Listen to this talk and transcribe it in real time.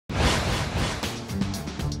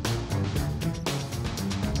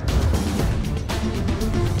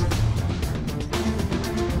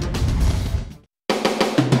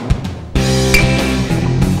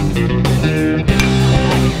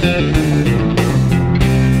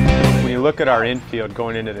look at our infield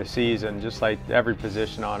going into the season, just like every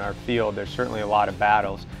position on our field, there's certainly a lot of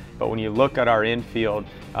battles. But when you look at our infield,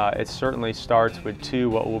 it certainly starts with two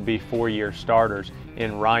what will be four-year starters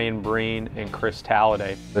in Ryan Breen and Chris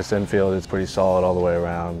Talladay. This infield is pretty solid all the way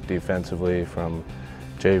around, defensively from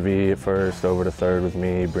JV at first, over to third with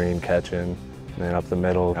me, Breen catching, and then up the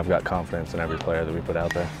middle. I've got confidence in every player that we put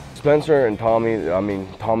out there. Spencer and Tommy, I mean,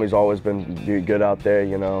 Tommy's always been good out there,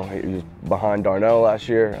 you know. He was behind Darnell last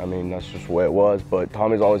year. I mean, that's just the way it was, but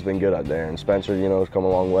Tommy's always been good out there. And Spencer, you know, has come a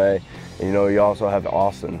long way. And, you know, you also have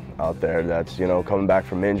Austin out there that's, you know, coming back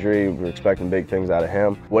from injury. We're expecting big things out of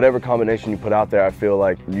him. Whatever combination you put out there, I feel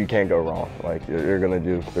like you can't go wrong. Like, they're gonna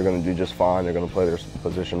do just fine. They're gonna play their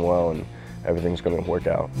position well, and everything's gonna work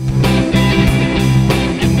out.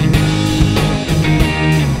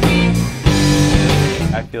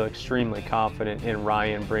 I feel extremely confident in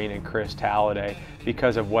Ryan Breen and Chris Talladay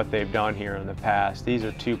because of what they've done here in the past. These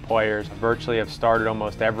are two players who virtually have started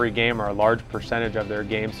almost every game or a large percentage of their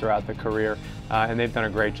games throughout the career, and they've done a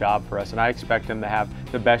great job for us, and I expect them to have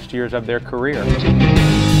the best years of their career.